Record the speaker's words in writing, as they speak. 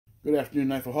Good afternoon,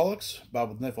 Knifeaholics. Bob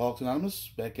with Knifeaholics Anonymous,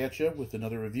 back at you with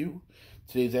another review.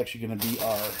 Today's actually going to be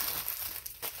our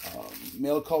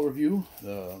mail call review,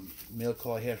 the mail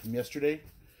call I had from yesterday.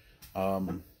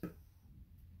 I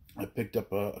picked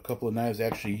up a couple of knives.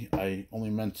 Actually, I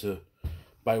only meant to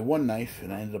buy one knife,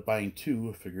 and I ended up buying two.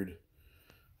 I figured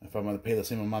if I'm going to pay the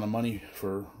same amount of money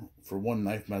for one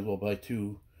knife, might as well buy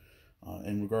two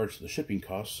in regards to the shipping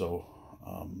costs. So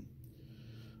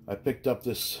I picked up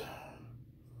this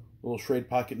little Schrade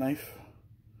pocket knife.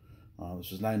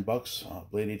 This is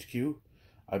 $9, Blade HQ.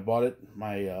 I bought it.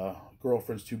 My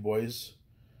girlfriend's two boys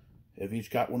have each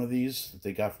got one of these that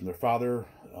they got from their father,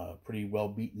 pretty well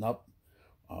beaten up.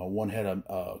 One had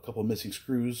a couple of missing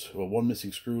screws, well, one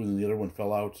missing screw, and then the other one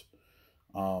fell out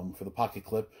for the pocket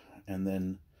clip. And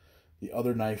then the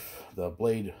other knife, the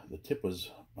blade, the tip was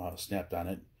snapped on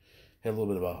it. Had a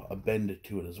little bit of a bend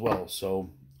to it as well.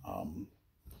 So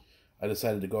I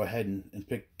decided to go ahead and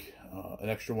pick an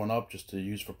extra one up just to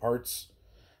use for parts.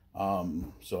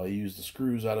 So I used the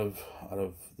screws out of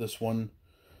this one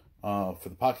for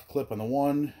the pocket clip on the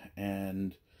one,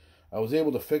 and I was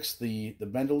able to fix the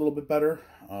bend a little bit better.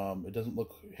 It doesn't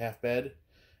look half bad,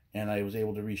 and I was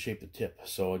able to reshape the tip,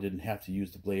 so I didn't have to use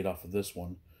the blade off of this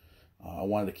one. I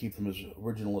wanted to keep them as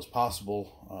original as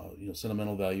possible,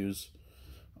 sentimental values.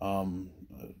 I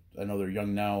know they're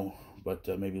young now, but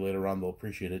maybe later on they'll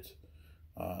appreciate it.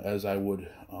 As I would,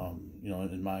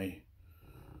 in my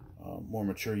more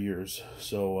mature years.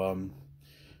 So,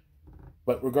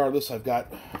 but regardless, I've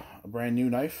got a brand new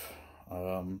knife.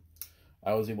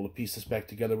 I was able to piece this back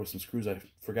together with some screws I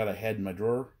forgot I had in my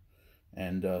drawer.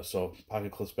 And so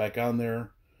pocket clips back on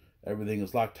there. Everything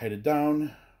is Loctited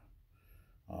down.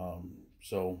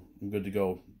 So I'm good to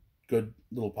go. Good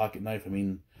little pocket knife. I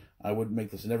mean, I wouldn't make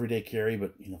this an everyday carry,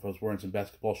 but if I was wearing some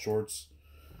basketball shorts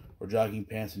or jogging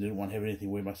pants and didn't want to have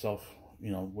anything weigh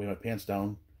weigh my pants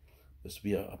down, this would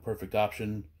be a perfect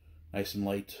option. Nice and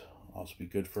light. Also be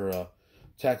good for a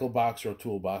tackle box or a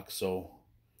toolbox. So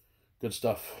good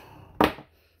stuff.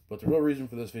 But the real reason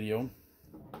for this video,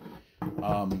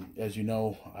 as you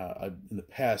know, in the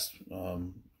past, if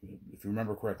you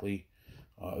remember correctly,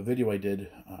 a video I did,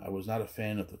 I was not a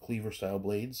fan of the cleaver style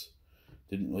blades.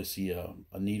 Didn't really see a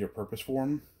need or purpose for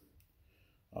them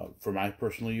for my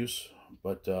personal use.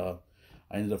 But I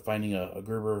ended up finding a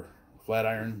Gerber flat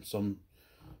iron some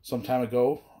time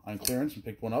ago on clearance and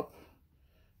picked one up,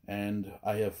 and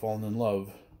I have fallen in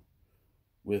love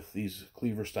with these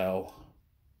cleaver style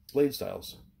blade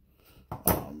styles.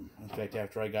 In fact,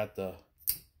 after I got the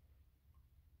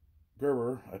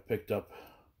Gerber, I picked up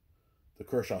the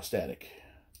Kershaw Static.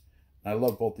 And I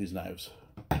love both these knives.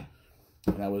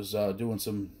 And I was doing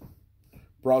some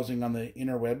browsing on the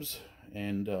interwebs,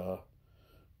 and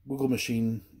Google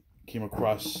machine came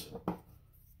across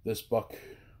this buck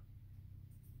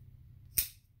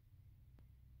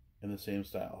in the same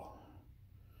style.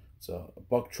 It's a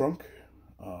buck trunk.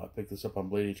 I picked this up on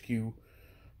Blade HQ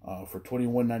for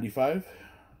 $21.95.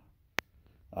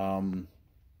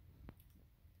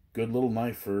 Good little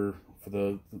knife for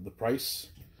the price.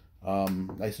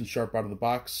 Nice and sharp out of the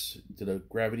box. Did a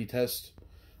gravity test.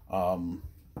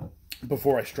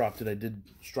 Before I stropped it, I did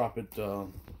strop it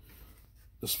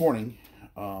this morning,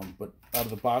 but out of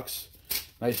the box,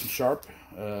 nice and sharp.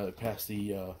 Passed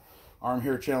the arm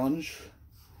hair challenge,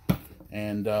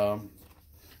 and I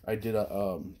did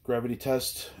a gravity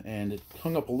test, and it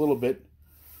hung up a little bit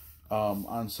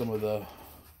on some of the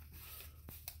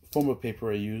foam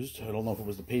paper I used. I don't know if it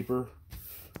was the paper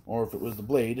or if it was the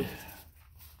blade,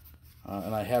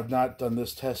 and I have not done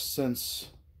this test since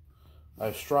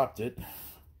I've stropped it,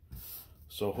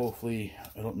 so hopefully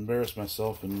I don't embarrass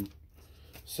myself and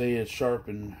say it's sharp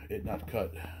and it not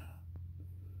cut.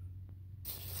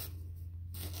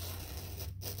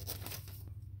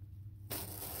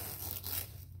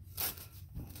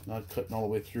 Not cutting all the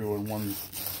way through in one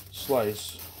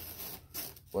slice,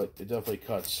 but it definitely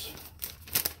cuts.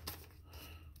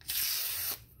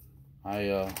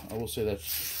 I will say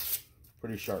that's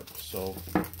pretty sharp. So,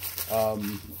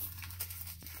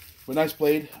 but nice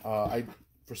blade. I,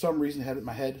 for some reason, had it in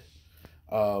my head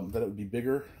that it would be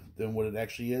bigger than what it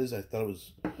actually is. I thought it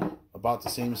was about the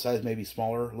same size, maybe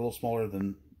smaller, a little smaller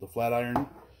than the flat iron,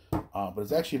 but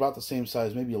it's actually about the same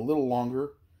size, maybe a little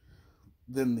longer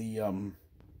than the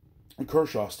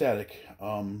Kershaw Static.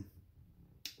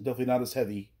 Definitely not as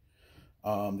heavy.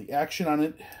 The action on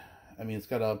it, I mean, it's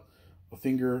got a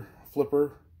finger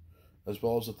flipper as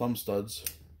well as the thumb studs.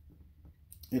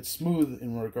 It's smooth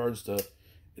in regards to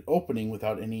it opening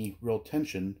without any real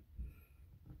tension,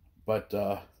 but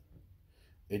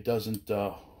it doesn't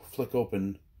flick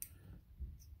open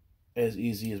as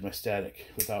easy as my static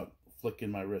without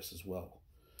flicking my wrist as well.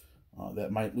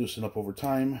 That might loosen up over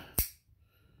time,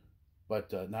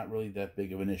 but not really that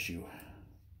big of an issue.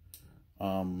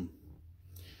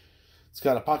 It's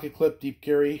got a pocket clip, deep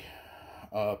carry,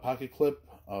 pocket clip,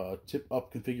 tip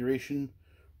up configuration,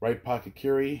 right pocket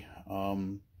carry.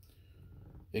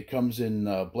 It comes in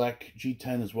black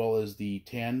G10 as well as the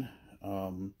tan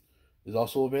is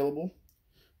also available.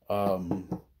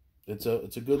 It's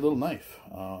a good little knife.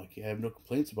 I have no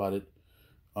complaints about it,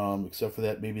 except for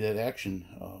that maybe that action.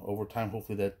 Over time,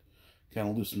 hopefully that kind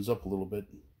of loosens up a little bit.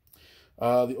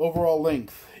 The overall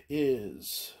length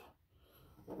is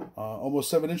almost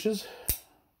 7 inches.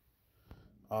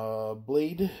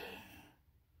 Blade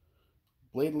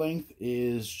length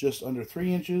is just under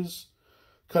 3 inches.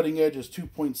 Cutting edge is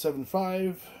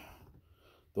 2.75.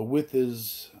 The width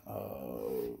is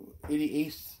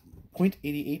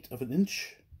 0.88 of an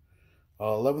inch.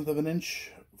 1/11 of an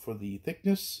inch for the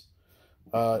thickness.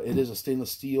 It is a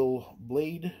stainless steel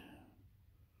blade.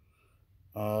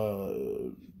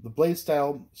 The blade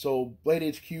style, so Blade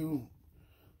HQ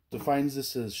defines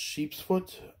this as sheep's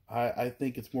foot. I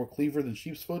think it's more cleaver than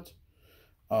sheep's foot.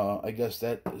 I guess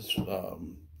that is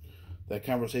that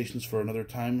conversation's for another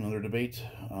time, another debate.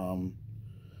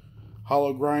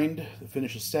 Hollow grind. The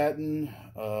finish is satin.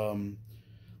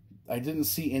 I didn't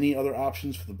see any other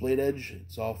options for the blade edge.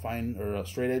 It's all fine, or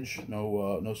straight edge.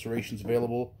 No serrations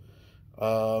available.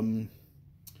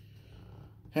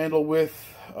 Handle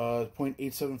width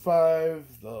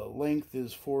 0.875. The length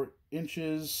is 4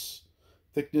 inches.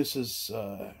 Thickness is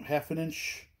 1/2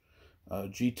 inch.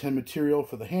 G10 material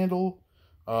for the handle.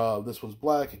 This one's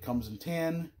black. It comes in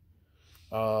tan.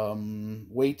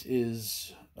 Weight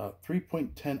is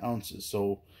 3.10 ounces,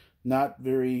 so not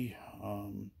very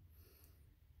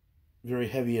very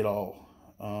heavy at all.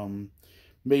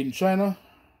 Made in China.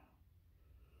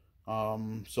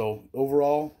 So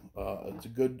overall, it's a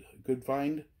good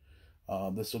find.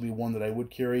 This will be one that I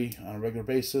would carry on a regular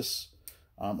basis.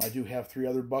 I do have 3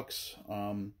 other bucks.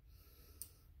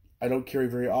 I don't carry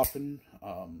very often.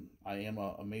 I am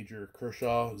a major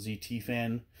Kershaw ZT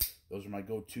fan. Those are my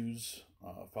go-tos,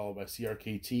 followed by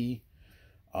CRKT.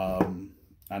 On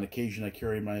occasion, I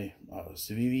carry my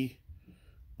Civivi,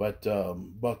 but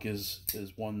Buck is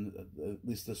one. At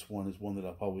least this one is one that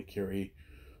I'll probably carry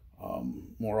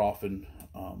more often.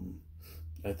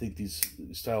 I think these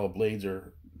style of blades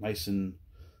are nice and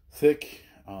thick.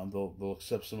 They'll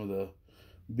accept some of the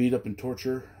beat up and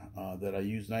torture that I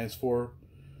use knives for,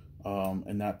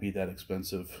 and not be that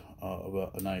expensive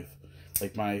of a knife.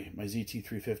 Like my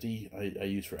ZT350, I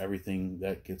use for everything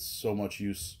that gets so much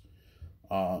use,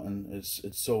 and it's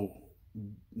so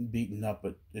beaten up,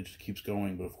 but it just keeps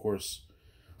going. But of course,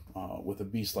 with a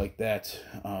beast like that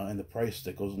and the price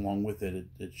that goes along with it,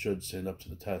 it should stand up to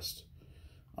the test.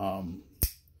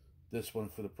 This one,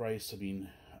 for the price, I mean,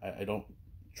 I don't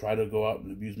try to go out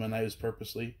and abuse my knives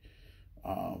purposely.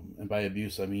 And by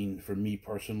abuse, I mean, for me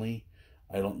personally,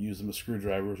 I don't use them as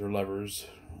screwdrivers or levers,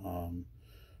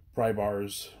 pry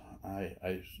bars.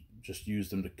 I just use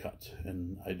them to cut,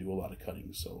 and I do a lot of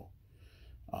cutting. So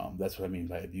that's what I mean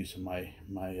by abuse in my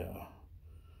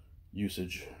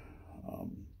usage.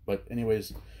 But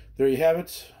anyways, there you have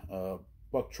it.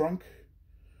 Buck trunk.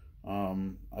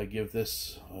 I give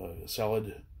this a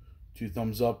solid 2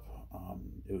 thumbs up.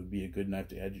 It would be a good knife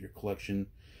to add to your collection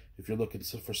if you're looking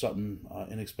for something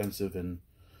inexpensive and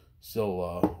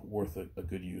still worth a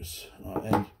good use.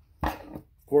 And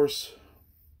of course,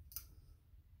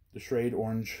 the Schrade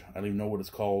orange. I don't even know what it's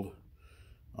called.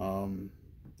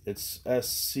 It's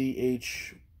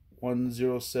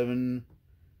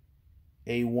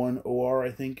SCH107A1OR,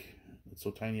 I think. It's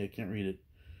so tiny I can't read it.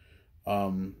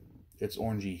 It's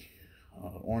orangey,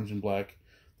 orange and black.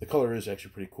 The color is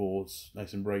actually pretty cool. It's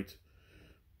nice and bright.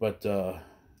 But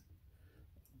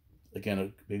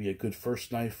again, maybe a good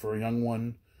first knife for a young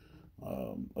one.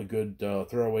 A good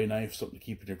throwaway knife, something to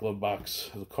keep in your glove box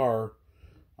of a car,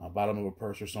 bottom of a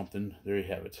purse or something. There you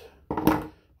have it.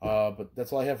 But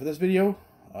that's all I have for this video.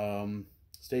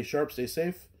 Stay sharp, stay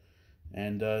safe,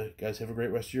 and guys, have a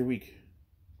great rest of your week.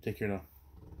 Take care now.